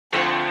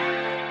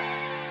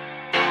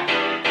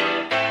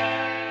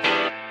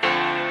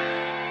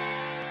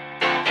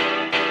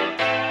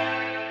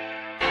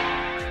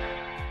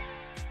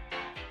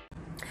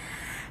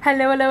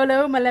Hello, hello,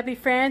 hello, my lovely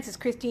friends. It's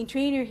Christine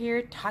Trainor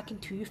here, talking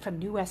to you from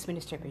New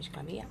Westminster, British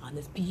Columbia, on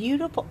this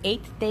beautiful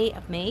 8th day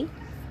of May.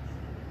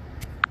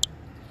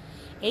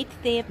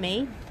 8th day of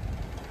May,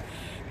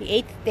 the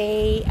 8th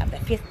day of the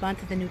 5th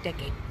month of the new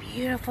decade.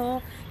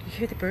 Beautiful. You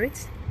hear the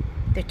birds?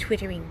 They're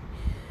twittering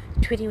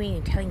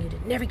and telling you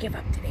to never give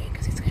up today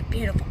because it's a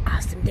beautiful,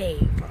 awesome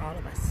day for all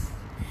of us.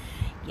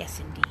 Yes,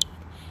 indeed.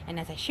 And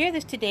as I share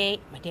this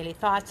today, my daily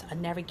thoughts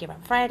on Never Give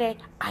Up Friday,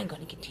 I'm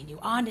going to continue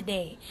on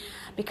today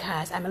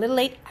because I'm a little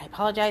late. I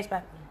apologize,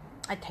 but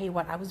I tell you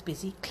what, I was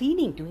busy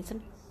cleaning, doing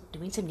some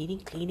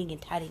needing cleaning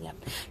and tidying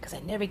up because I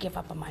never give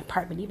up on my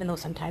apartment, even though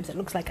sometimes it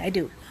looks like I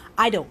do.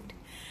 I don't.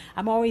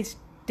 I'm always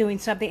doing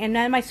something, and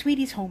my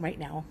sweetie's home right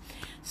now,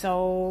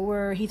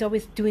 so he's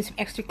always doing some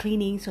extra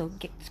cleaning, so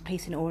get this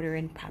place in order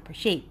and proper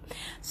shape.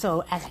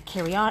 So as I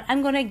carry on,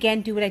 I'm going to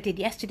again do what I did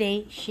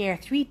yesterday, share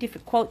 3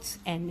 different quotes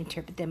and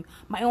interpret them,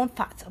 my own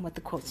thoughts on what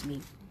the quotes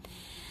mean.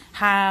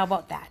 How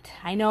about that?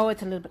 I know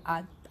it's a little bit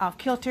off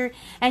kilter,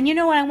 and you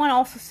know what, I want to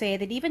also say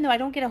that even though I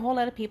don't get a whole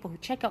lot of people who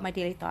check out my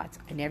daily thoughts,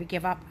 I never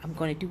give up. I'm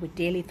going to do a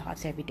daily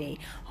thoughts every day,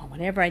 or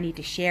whenever I need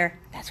to share,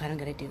 that's what I'm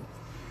going to do.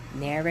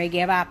 Never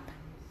give up.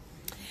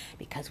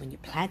 Because when you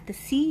plant the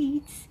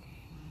seeds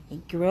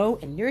and grow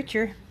and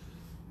nurture,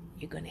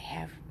 you're going to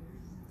have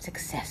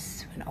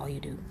success in all you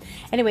do.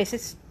 Anyways,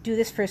 let's do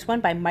this first one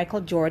by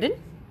Michael Jordan.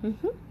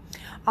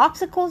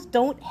 Obstacles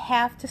don't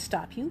have to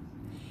stop you.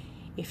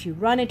 If you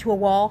run into a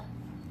wall,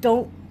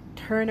 don't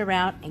turn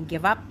around and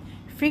give up.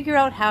 Figure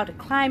out how to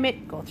climb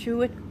it, go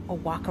through it, or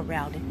walk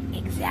around it.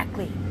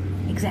 Exactly.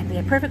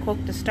 A perfect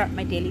quote to start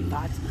my daily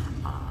thoughts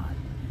on.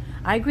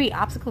 I agree,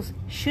 obstacles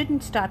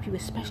shouldn't stop you,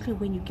 especially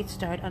when you get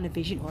started on a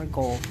vision or a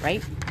goal,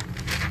 right?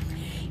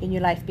 In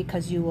your life,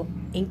 because you will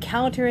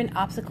encounter an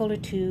obstacle or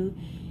two.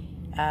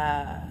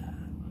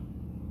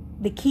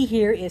 The key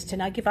here is to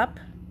not give up.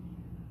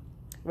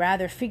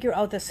 Rather, figure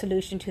out the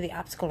solution to the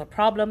obstacle or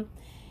problem.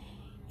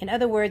 In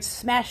other words,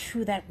 smash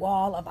through that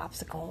wall of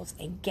obstacles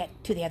and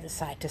get to the other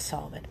side to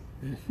solve it.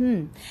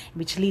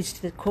 Which leads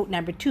to the quote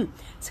number 2.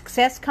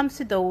 Success comes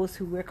to those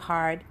who work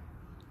hard,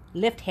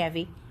 lift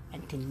heavy,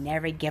 and to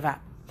never give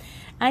up.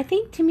 I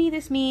think to me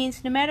this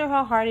means no matter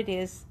how hard it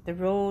is, no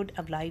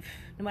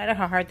matter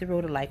how hard the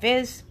road of life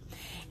is,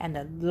 and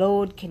the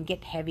load can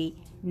get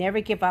heavy, never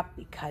give up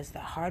because the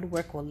hard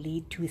work will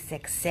lead to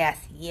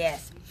success.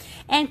 Yes.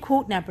 And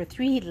quote number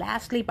 3,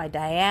 lastly by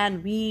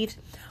Diane Reeves,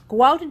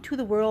 go out into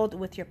the world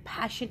with your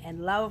passion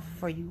and love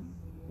for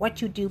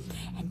what you do,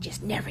 and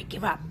just never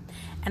give up.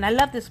 And I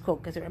love this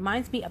quote because it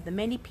reminds me of the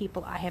many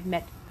people I have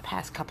met the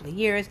past couple of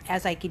years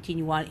as I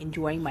continue on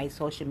enjoying my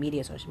social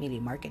media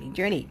marketing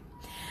journey.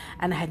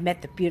 And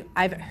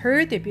I've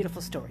heard their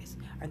beautiful stories,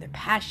 or their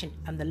passion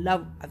and the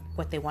love of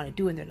what they want to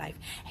do in their life,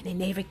 and they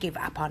never gave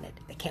up on it.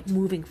 They kept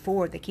moving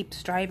forward. They keep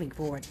striving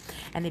forward,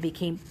 and they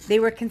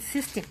were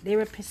consistent. They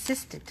were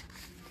persistent.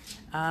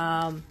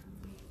 Pardon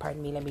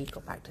me. Let me go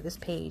back to this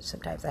page.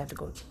 Sometimes I have to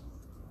go.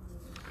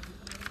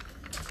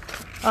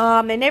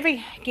 They never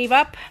gave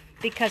up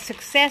because they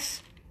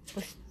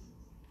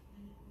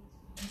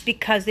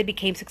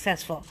became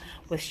successful,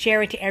 with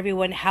sharing to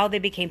everyone how they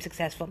became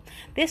successful.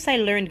 This I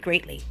learned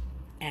greatly.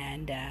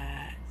 And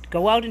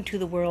go out into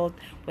the world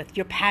with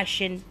your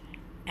passion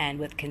and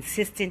with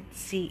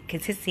consistency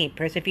and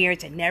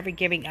perseverance and never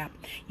giving up.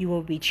 You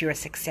will reach your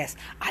success.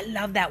 I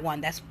love that one.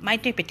 That's my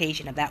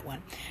interpretation of that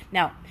one.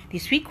 Now,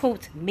 these 3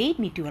 quotes made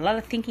me do a lot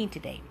of thinking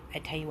today. I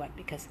tell you what,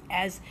 because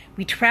as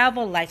we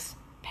travel life's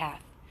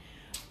path,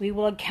 we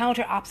will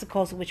encounter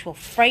obstacles which will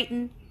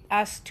frighten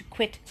us to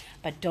quit,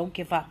 but don't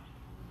give up.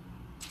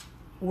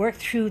 Work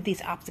through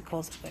these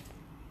obstacles with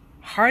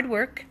hard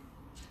work,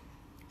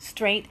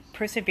 strength,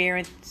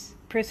 persevering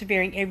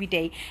every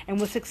day, and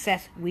with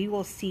success, we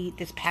will see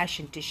this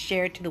passion to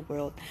share to the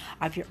world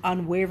of your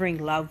unwavering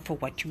love for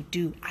what you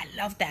do. I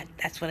love that.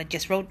 That's what I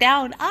just wrote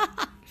down.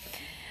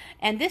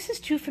 And this is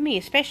true for me,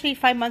 especially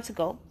 5 months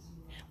ago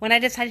when I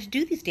decided to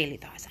do these daily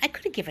thoughts. I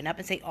could have given up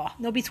and say, oh,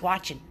 nobody's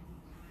watching.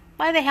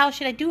 Why the hell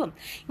should I do them?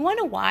 You want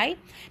to know why?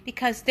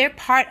 Because they're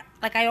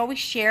like I always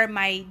share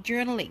my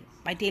journaling,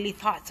 my daily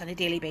thoughts on a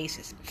daily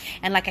basis.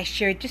 And like I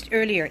shared just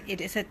earlier, it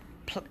is a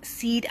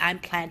seed I'm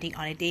planting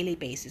on a daily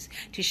basis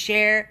to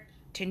share,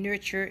 to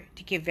nurture,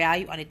 to give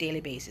value on a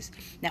daily basis.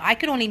 Now, I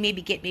could only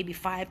get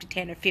 5 to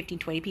 10 or 15,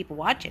 20 people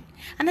watching.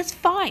 And that's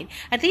fine.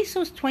 At least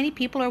those 20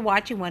 people are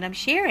watching what I'm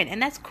sharing.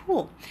 And that's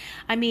cool.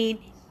 I mean,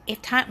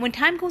 when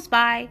time goes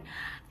by,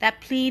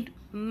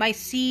 my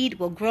seed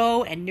will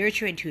grow and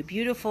nurture into a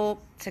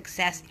beautiful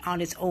success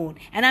on its own.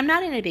 And I'm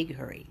not in a big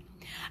hurry.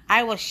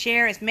 I will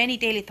share as many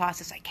daily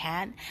thoughts as I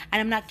can, and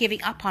I'm not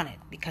giving up on it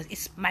because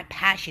it's my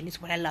passion. It's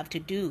what I love to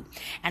do.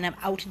 And I'm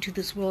out into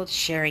this world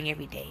sharing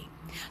every day.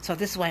 So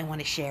this is what I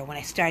want to share when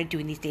I started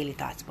doing these daily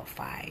thoughts about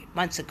 5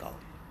 months ago.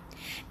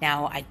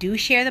 Now, I do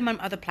share them on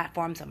other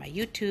platforms, on my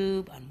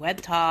YouTube, on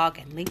WebTalk,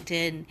 and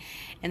LinkedIn.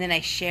 And then I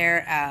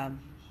share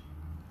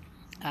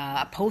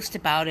a post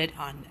about it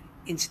on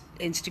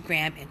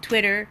Instagram and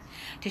Twitter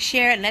to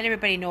share and let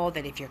everybody know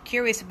that if you're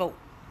curious about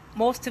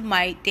most of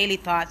my daily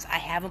thoughts, I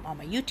have them on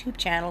my YouTube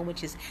channel,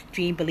 which is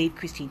Dream Believe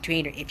Christine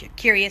Trainor. If you're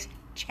curious,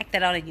 check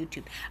that out on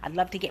YouTube. I'd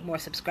love to get more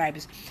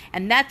subscribers.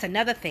 And that's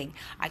another thing.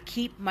 I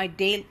keep my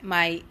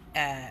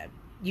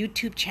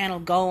YouTube channel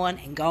going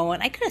and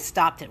going. I could have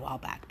stopped it a while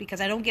back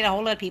because I don't get a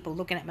whole lot of people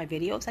looking at my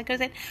videos. I could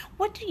have said,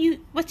 what's the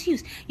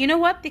use? You know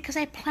what? Because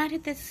I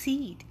planted the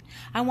seed.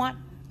 I want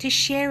to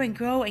share and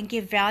grow and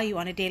give value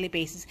on a daily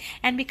basis.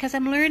 And because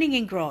I'm learning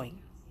and growing.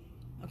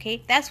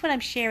 Okay, that's what I'm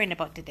sharing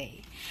about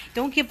today.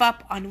 Don't give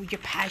up on your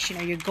passion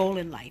or your goal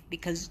in life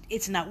because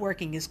it's not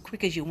working as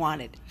quick as you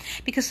wanted.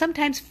 Because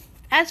sometimes,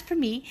 as for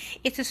me,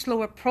 it's a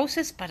slower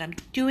process, but I'm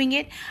doing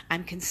it.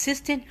 I'm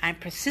consistent. I'm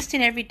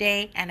persistent every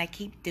day, and I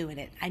keep doing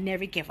it. I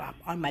never give up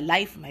on my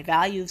life, my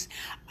values,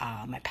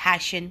 my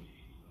passion.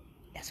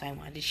 That's why I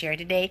wanted to share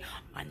today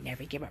on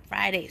Never Give Up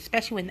Friday,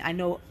 especially when I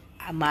know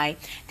my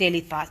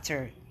daily thoughts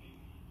are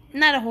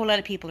not a whole lot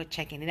of people are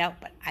checking it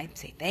out, but I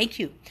say thank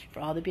you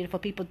for all the beautiful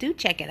people do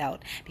check it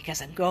out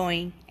because I'm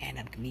growing and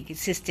I'm being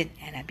consistent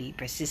and I'm being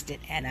persistent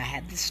and I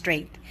have the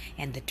strength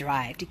and the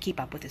drive to keep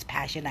up with this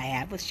passion I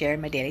have with sharing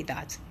my daily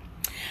thoughts.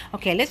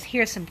 Okay, let's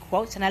hear some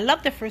quotes, and I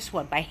love the first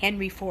one by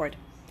Henry Ford.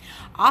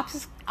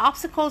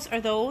 Obstacles are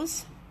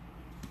those.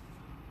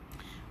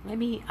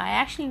 I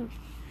actually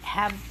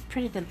have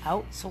printed them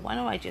out, so why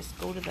don't I just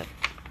go to the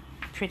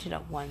printed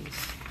out ones?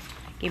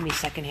 Give me a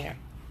second here.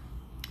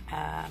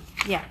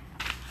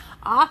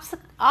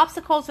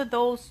 Obstacles are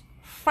those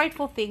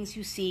frightful things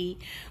you see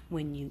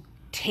when you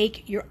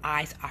take your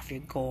eyes off your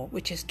goal,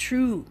 which is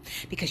true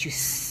because you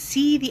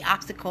see the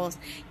obstacles,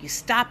 you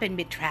stop in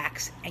mid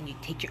tracks, and you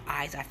take your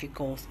eyes off your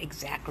goals.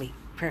 Exactly,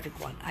 perfect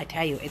one. I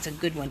tell you, it's a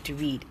good one to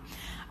read.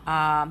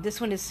 This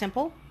one is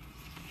simple.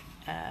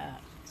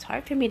 It's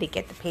hard for me to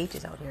get the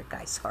pages out here,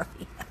 guys. Sorry.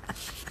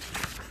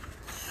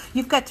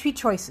 You've got 3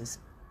 choices: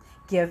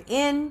 give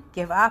in,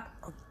 give up,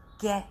 or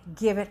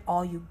give it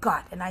all you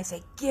got. And I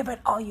say, give it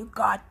all you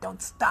got.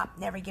 Don't stop.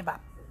 Never give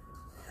up.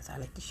 That's what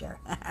I like to share.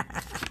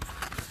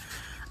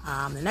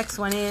 The next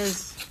one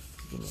is,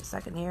 give me a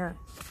second here.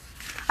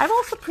 I've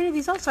also printed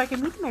these out so I can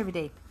read them every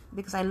day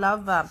because I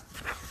love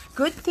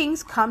good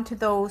things come to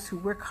those who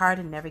work hard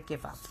and never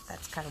give up.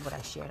 That's kind of what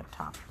I shared up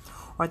top.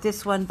 Or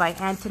this one by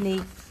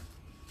Anthony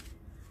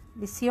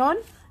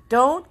Mission.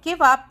 Don't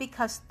give up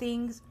because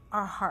things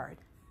are hard,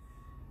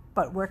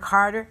 but work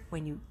harder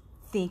when you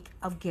think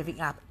of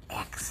giving up.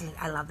 Excellent.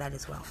 I love that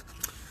as well.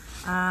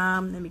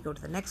 Let me go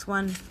to the next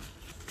one.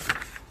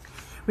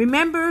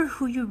 Remember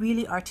who you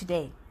really are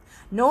today.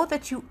 Know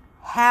that you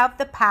have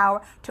the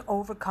power to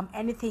overcome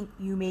anything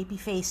you may be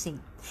facing.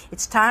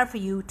 It's time for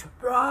you to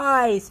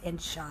rise and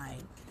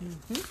shine.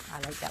 I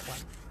like that one.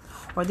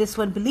 Or this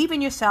one, believe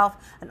in yourself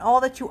and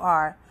all that you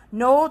are.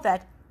 Know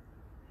that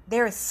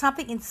there is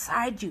something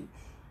inside you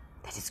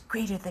that is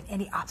greater than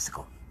any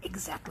obstacle.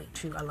 Exactly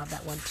true. I love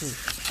that one too.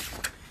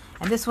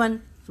 And this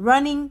one,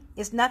 running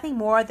is nothing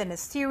more than a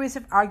series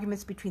of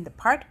arguments between the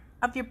part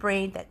of your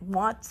brain that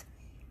wants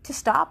to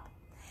stop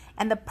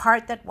and the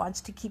part that wants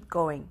to keep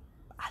going.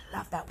 I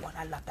love that one.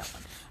 I love that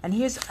one. And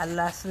here's a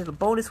last little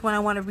bonus one I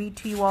want to read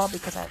to you all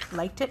because I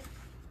liked it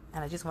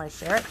and I just want to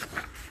share it.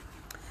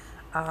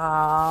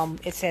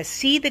 It says,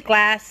 see the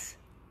glass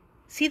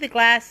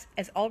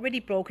as already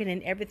broken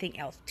and everything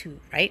else too,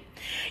 right?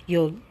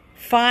 You'll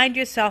find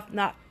yourself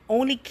not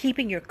only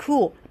keeping your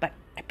cool, but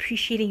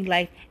appreciating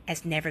life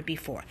as never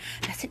before.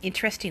 That's an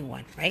interesting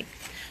one, right?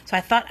 So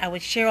I thought I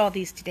would share all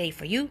these today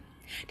for you,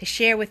 to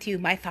share with you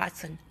my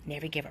thoughts on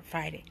Never Give Up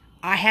Friday.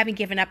 I haven't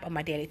given up on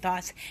my daily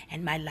thoughts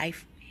and my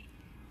life.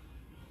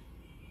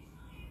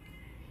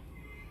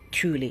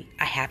 Truly,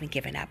 I haven't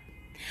given up.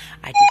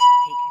 I just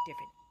take a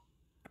different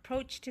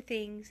approach to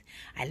things.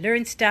 I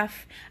learn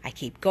stuff. I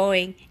keep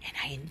going, and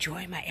I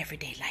enjoy my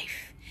everyday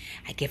life.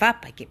 I give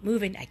up. I keep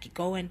moving. I keep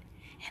going,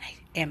 and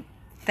I am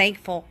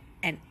thankful,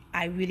 and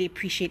I really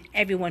appreciate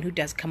everyone who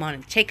does come on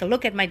and take a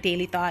look at my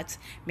daily thoughts.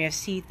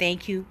 Merci,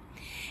 thank you.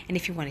 And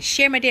if you want to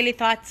share my daily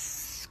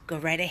thoughts, go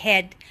right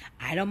ahead.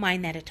 I don't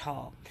mind that at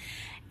all.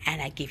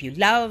 And I give you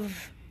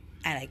love,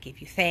 and I give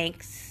you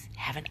thanks.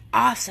 Have an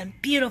awesome,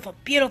 beautiful,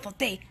 beautiful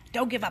day.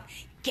 Don't give up.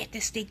 Get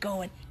this day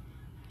going.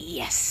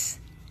 Yes.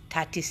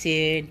 Talk to you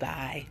soon.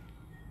 Bye.